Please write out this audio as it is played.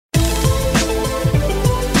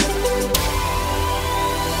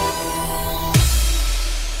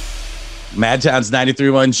Madtown's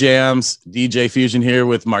 93.1 Jams, DJ Fusion here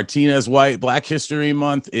with Martinez White. Black History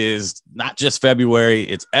Month is not just February,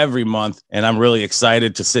 it's every month. And I'm really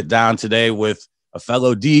excited to sit down today with a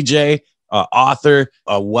fellow DJ, author,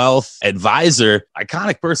 a wealth advisor,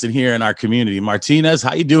 iconic person here in our community. Martinez,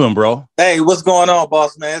 how you doing, bro? Hey, what's going on,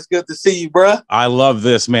 boss man? It's good to see you, bro. I love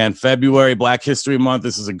this, man. February, Black History Month.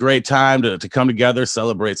 This is a great time to come together,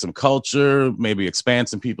 celebrate some culture, maybe expand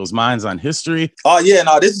some people's minds on history. Oh, yeah,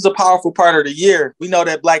 no, this is a powerful part of the year. We know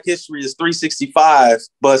that Black history is 365,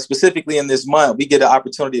 but specifically in this month, we get an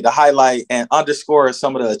opportunity to highlight and underscore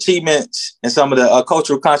some of the achievements and some of the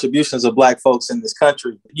cultural contributions of Black folks in this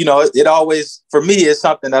country. You know, it always, for me, is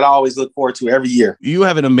something that I always look forward to every year. You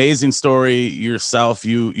have an amazing story yourself.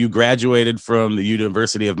 You graduated from the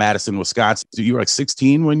University of Madison, Wisconsin. So you were like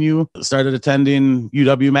 16 when you started attending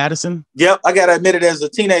UW-Madison? Yep, I got admitted as a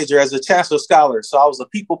teenager as a Chancellor Scholar. So I was a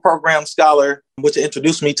People Program Scholar, which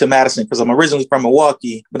introduced me to Madison because I'm originally from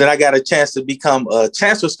Milwaukee. But then I got a chance to become a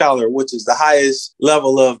Chancellor Scholar, which is the highest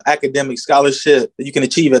level of academic scholarship that you can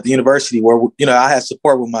achieve at the university, where, you know, I had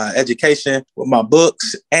support with my education, with my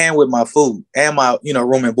books, and with my food and my,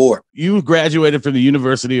 room and board. You graduated from the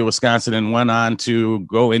University of Wisconsin and went on to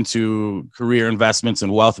go into career investments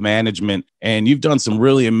and wealth management. And you've done some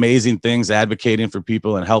really amazing things advocating for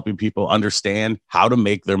people and helping people understand how to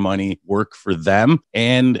make their money work for them,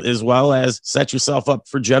 and as well as set yourself up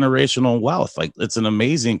for generational wealth. Like, it's an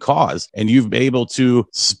amazing cause. And you've been able to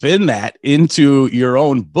spin that into your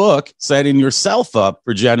own book, setting yourself up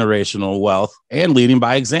for generational wealth and leading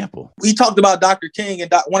by example. We talked about Dr. King,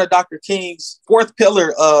 and one of Dr. King's fourth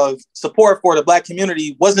pillar of support for the Black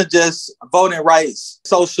community wasn't just voting rights,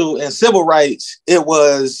 social and civil rights. It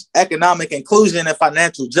was economic inclusion and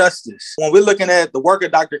financial justice. When we're looking at the work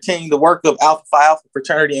of Dr. King, the work of Alpha Phi Alpha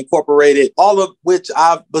Fraternity Incorporated, all of which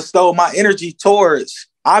I've bestowed my energy towards,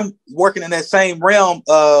 I'm working in that same realm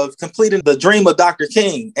of completing the dream of Dr.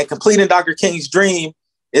 King. And completing Dr. King's dream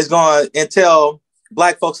is going to entail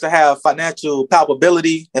Black folks to have financial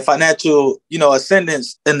palpability and financial,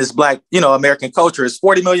 ascendance in this Black, American culture. It's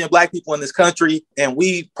 40 million Black people in this country, and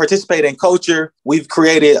we participate in culture. We've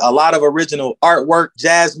created a lot of original artwork.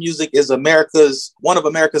 Jazz music is one of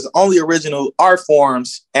America's only original art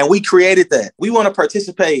forms, and we created that. We want to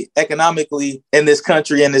participate economically in this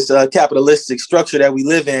country, in this capitalistic structure that we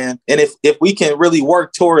live in. And if we can really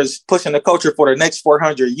work towards pushing the culture for the next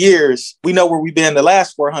 400 years, we know where we've been the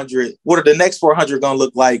last 400. What are the next 400 going to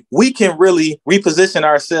look like? We can really reposition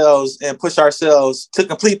ourselves and push ourselves to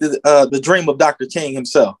complete the dream of Dr. King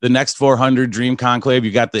himself. The next 400 Dream Conclave,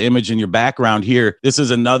 you got the image in your background here. This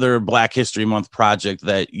is another Black History Month project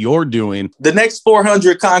that you're doing. The next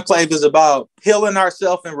 400 Conclave is about healing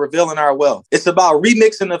ourselves and revealing our wealth. It's about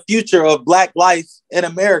remixing the future of Black life in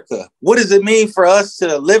America. What does it mean for us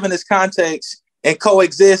to live in this context and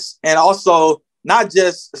coexist, and also not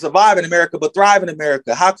just survive in America, but thrive in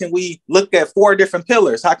America? How can we look at 4 different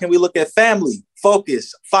pillars? How can we look at family,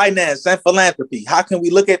 focus, finance, and philanthropy? How can we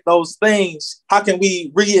look at those things? How can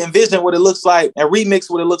we re-envision what it looks like and remix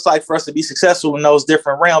what it looks like for us to be successful in those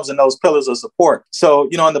different realms and those pillars of support? So,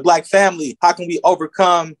 in the Black family, how can we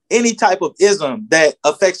overcome any type of ism that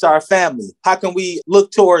affects our family? How can we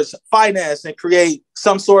look towards finance and create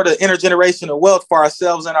some sort of intergenerational wealth for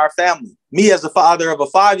ourselves and our family? Me as a father of a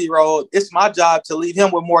 5-year-old, it's my job to leave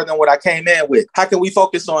him with more than what I came in with. How can we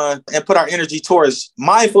focus on and put our energy towards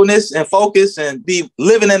mindfulness and focus and be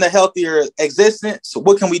living in a healthier existence?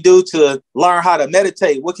 What can we do to learn how to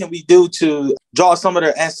meditate? What can we do to draw some of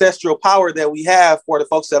the ancestral power that we have for the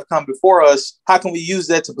folks that have come before us? How can we use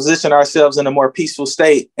that to position ourselves in a more peaceful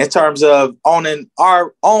state in terms of owning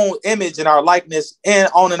our own image and our likeness and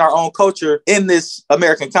owning our own culture in this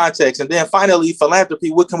American context? And then finally, philanthropy.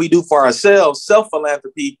 What can we do for ourselves?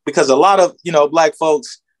 Self-philanthropy, because a lot of, Black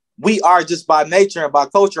folks, we are just by nature and by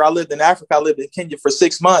culture. I lived in Africa. I lived in Kenya for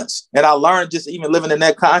 6 months. And I learned just even living in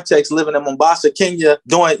that context, living in Mombasa, Kenya,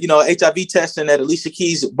 doing, HIV testing at Alicia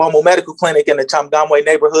Keys Bomo Medical Clinic in the Chamgamwe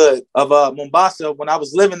neighborhood of Mombasa. When I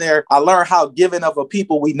was living there, I learned how giving of a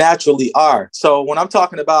people we naturally are. So when I'm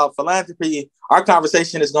talking about philanthropy, our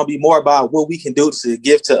conversation is going to be more about what we can do to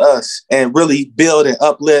give to us and really build and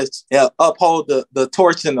uplift and uphold the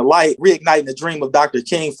torch and the light, reigniting the dream of Dr.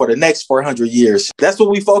 King for the next 400 years. That's what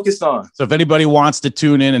we focused on. So if anybody wants to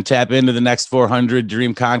tune in and tap into the next 400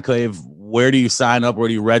 Dream Conclave, where do you sign up? Where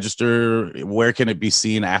do you register? Where can it be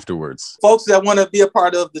seen afterwards? Folks that want to be a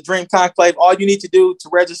part of the Dream Conclave, all you need to do to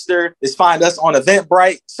register is find us on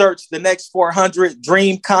Eventbrite, search the next 400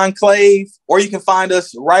 Dream Conclave, or you can find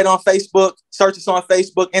us right on Facebook. Search us on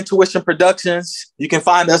Facebook, Intuition Productions. You can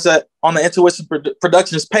find us on the Intuition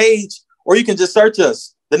Productions page, or you can just search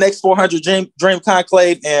us the next 400 Dream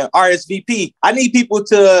Conclave and RSVP. I need people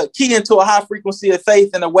to key into a high frequency of faith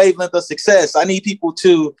and a wavelength of success. I need people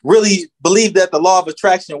to really believe that the law of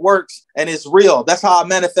attraction works and it's real. That's how I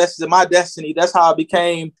manifested my destiny. That's how I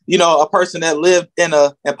became, a person that lived in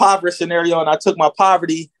a impoverished scenario. And I took my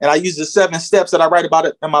poverty and I used the 7 steps that I write about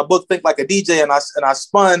it in my book, Think Like a DJ. And I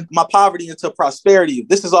spun my poverty into prosperity.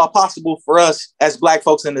 This is all possible for us as Black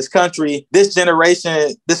folks in this country. This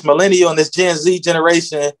generation, this millennial and this Gen Z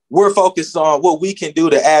generation, we're focused on what we can do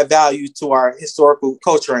to add value to our historical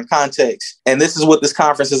culture and context. And this is what this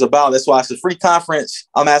conference is about. That's why it's a free conference.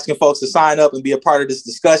 I'm asking folks to sign up and be a part of this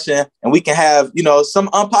discussion. And we can have, some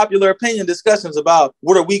unpopular opinion discussions about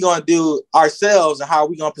what are we going to do ourselves and how are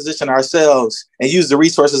we going to position ourselves and use the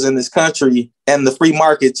resources in this country and the free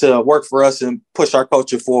market to work for us and push our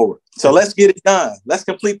culture forward. So let's get it done. Let's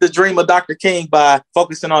complete the dream of Dr. King by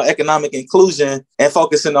focusing on economic inclusion and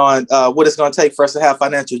focusing on what it's going to take for us to have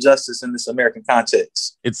financial justice in this American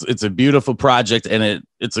context. It's a beautiful project, and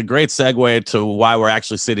it's a great segue to why we're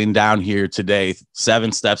actually sitting down here today.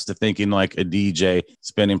 7 Steps to Thinking Like a DJ,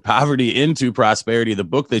 Spinning Poverty into Prosperity, the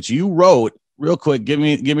book that you wrote. Real quick, give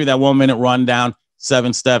me that 1-minute rundown.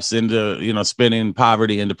 7 steps into, spinning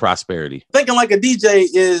poverty into prosperity. Thinking like a DJ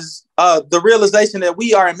is the realization that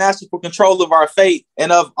we are in masterful control of our fate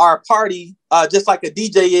and of our party, just like a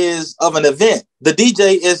DJ is of an event. The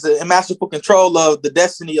DJ is in masterful control of the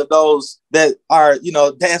destiny of those that are,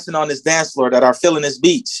 dancing on this dance floor, that are feeling this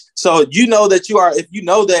beach. So that you are, if you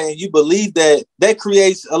know that and you believe that, that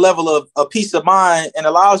creates a level of peace of mind and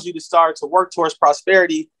allows you to start to work towards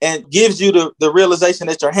prosperity and gives you the realization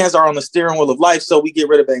that your hands are on the steering wheel of life. So we get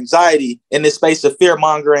rid of anxiety in this space of fear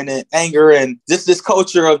mongering and anger and just this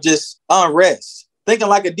culture of just unrest. Thinking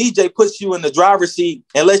like a DJ puts you in the driver's seat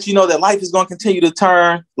and lets you know that life is going to continue to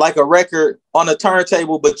turn like a record on a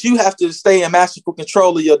turntable, but you have to stay in masterful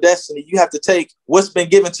control of your destiny. You have to take what's been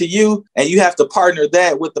given to you and you have to partner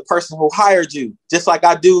that with the person who hired you. Just like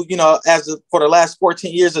I do, for the last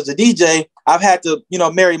 14 years as a DJ, I've had to,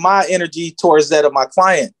 marry my energy towards that of my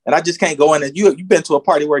client. And I just can't go in and you've been to a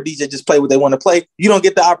party where a DJ just play what they want to play. You don't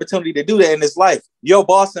get the opportunity to do that in this life. Your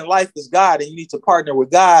boss in life is God, and you need to partner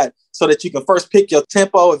with God so that you can first pick your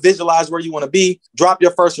tempo and visualize where you want to be, drop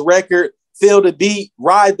your first record, feel the beat,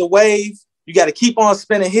 ride the wave. You got to keep on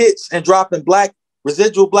spinning hits and dropping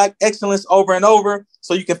residual Black excellence over and over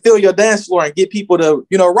so you can fill your dance floor and get people to,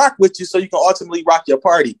 rock with you so you can ultimately rock your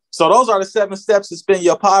party. So those are the 7 steps to spin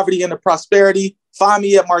your poverty into prosperity. Find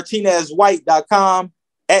me at martinezwhite.com,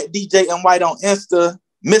 at DJ M White on Insta,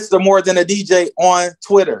 Mr. More Than a DJ on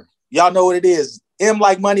Twitter. Y'all know what it is. M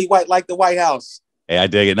like money, white like the White House. Hey, I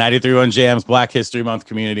dig it. 93.1 Jams, Black History Month,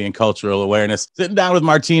 community and cultural awareness. Sitting down with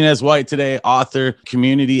Martinez White today, author,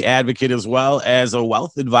 community advocate, as well as a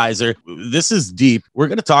wealth advisor. This is deep. We're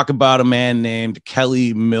going to talk about a man named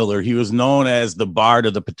Kelly Miller. He was known as the Bard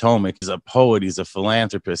of the Potomac. He's a poet, he's a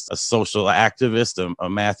philanthropist, a social activist, a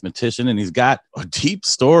mathematician, and he's got a deep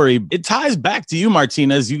story. It ties back to you,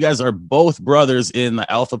 Martinez. You guys are both brothers in the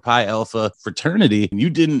Alpha Pi Alpha fraternity. You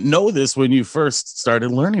didn't know this when you first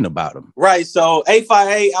started learning about him. Right. So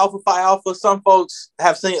Phi A, Alpha Phi Alpha. Some folks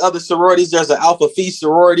have seen other sororities. There's an Alpha Phi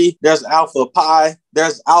sorority. There's Alpha Pi.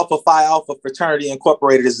 There's Alpha Phi Alpha Fraternity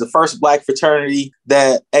Incorporated. It's the first Black fraternity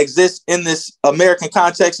that exists in this American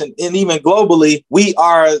context. And even globally, we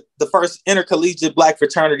are the first intercollegiate Black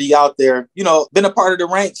fraternity out there. Been a part of the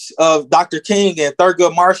ranks of Dr. King and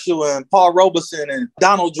Thurgood Marshall and Paul Robeson and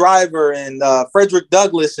Donald Driver and Frederick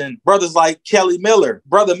Douglass and brothers like Kelly Miller.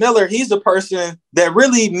 Brother Miller, he's a person that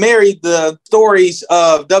really married the stories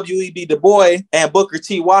of W.E.B. Du Bois and Booker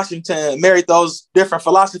T. Washington, married those different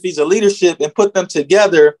philosophies of leadership and put them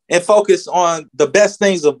together and focus on the best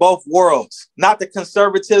things of both worlds, not the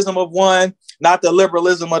conservatism of one, not the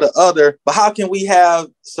liberalism of the other, but how can we have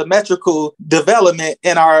symmetrical development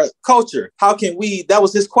in our culture? How can we, that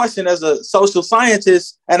was his question as a social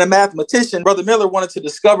scientist and a mathematician. Brother Miller wanted to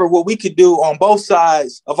discover what we could do on both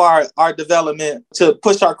sides of our development to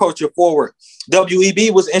push our culture forward.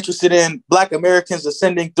 W.E.B. was interested in Black Americans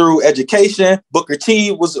ascending through education. Booker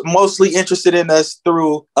T was mostly interested in us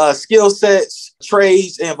through skill sets,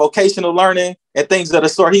 trades, and vocational learning and things of the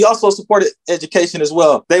sort. He also supported education as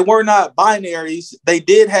well. They were not binaries. They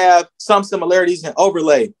did have some similarities and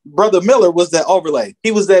overlay. Brother Miller was that overlay.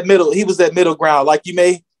 He was that middle ground. Like you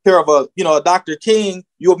may hear of a Dr. King,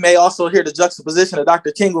 you may also hear the juxtaposition of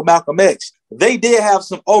Dr. King with Malcolm X. They did have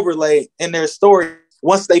some overlay in their story.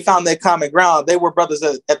 once they found that common ground, they were brothers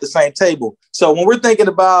at the same table. So when we're thinking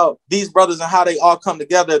about these brothers and how they all come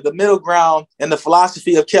together, the middle ground and the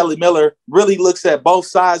philosophy of Kelly Miller really looks at both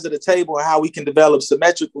sides of the table and how we can develop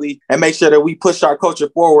symmetrically and make sure that we push our culture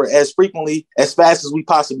forward as frequently, as fast as we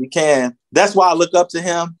possibly can. That's why I look up to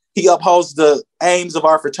him. He upholds the aims of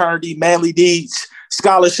our fraternity, manly deeds,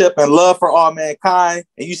 scholarship, and love for all mankind.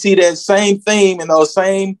 And you see that same theme and those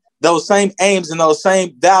same aims and those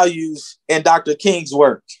same values in Dr. King's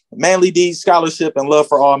work: manly deeds, scholarship, and love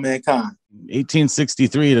for all mankind. 1863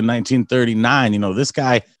 to 1939, this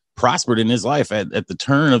guy prospered in his life. At the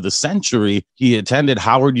turn of the century, he attended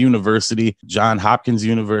Howard University, Johns Hopkins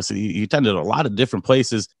University. He attended a lot of different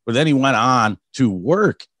places, but then he went on to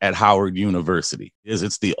work at Howard University.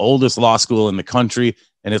 It's the oldest law school in the country,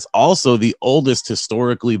 and it's also the oldest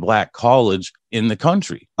historically Black college in the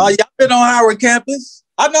country. Oh, y'all been on Howard campus?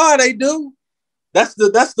 I know how they do. That's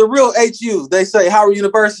the real HU. They say Howard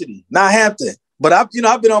University, not Hampton. But I've been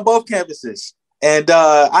on both campuses. And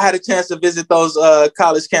I had a chance to visit those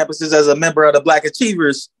college campuses as a member of the Black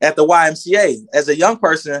Achievers at the YMCA. As a young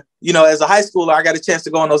person, as a high schooler, I got a chance to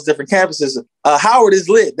go on those different campuses. Howard is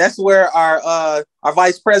lit. That's where our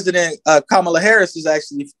vice president, Kamala Harris, is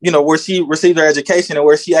actually, where she received her education and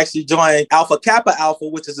where she actually joined Alpha Kappa Alpha,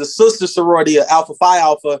 which is a sister sorority of Alpha Phi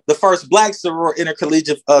Alpha. The first Black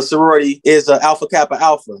intercollegiate sorority is Alpha Kappa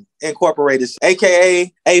Alpha Incorporated,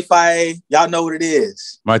 aka A-Phi. Y'all know what it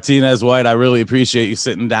is. Martinez White, I really appreciate you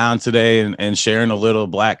sitting down today and sharing a little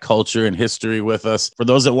Black culture and history with us. For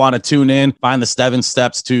those that want to tune in, find the 7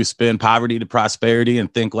 steps to spin poverty to prosperity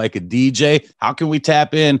and think like a DJ. How can we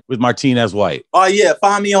tap in with Martinez White? Oh, yeah.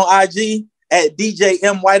 Find me on IG at DJ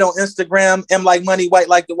M White on Instagram, M like money, White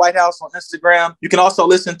like the White House on Instagram. You can also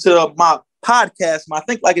listen to my podcast, my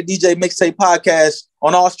Think Like a DJ mixtape podcast,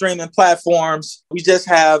 on all streaming platforms. We just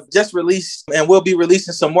released and we'll be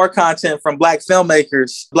releasing some more content from Black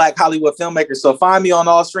filmmakers, Black Hollywood filmmakers. So find me on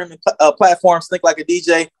all streaming platforms, Think Like a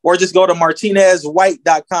DJ, or just go to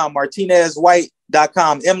martinezwhite.com,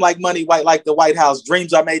 martinezwhite.com. M like money, White like the White House.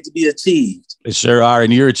 Dreams are made to be achieved. They sure are.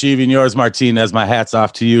 And you're achieving yours, Martinez. My hat's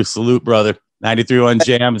off to you. Salute, brother. 93.1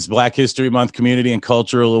 Jams, Black History Month, community and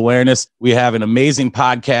cultural awareness. We have an amazing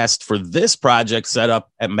podcast for this project set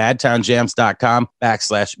up at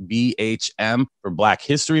madtownjams.com/BHM for Black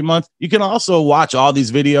History Month. You can also watch all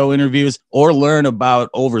these video interviews or learn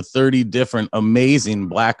about over 30 different amazing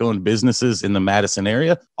Black-owned businesses in the Madison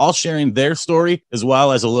area, all sharing their story as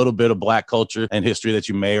well as a little bit of Black culture and history that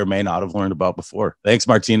you may or may not have learned about before. Thanks,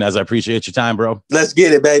 Martinez. I appreciate your time, bro. Let's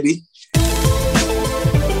get it, baby.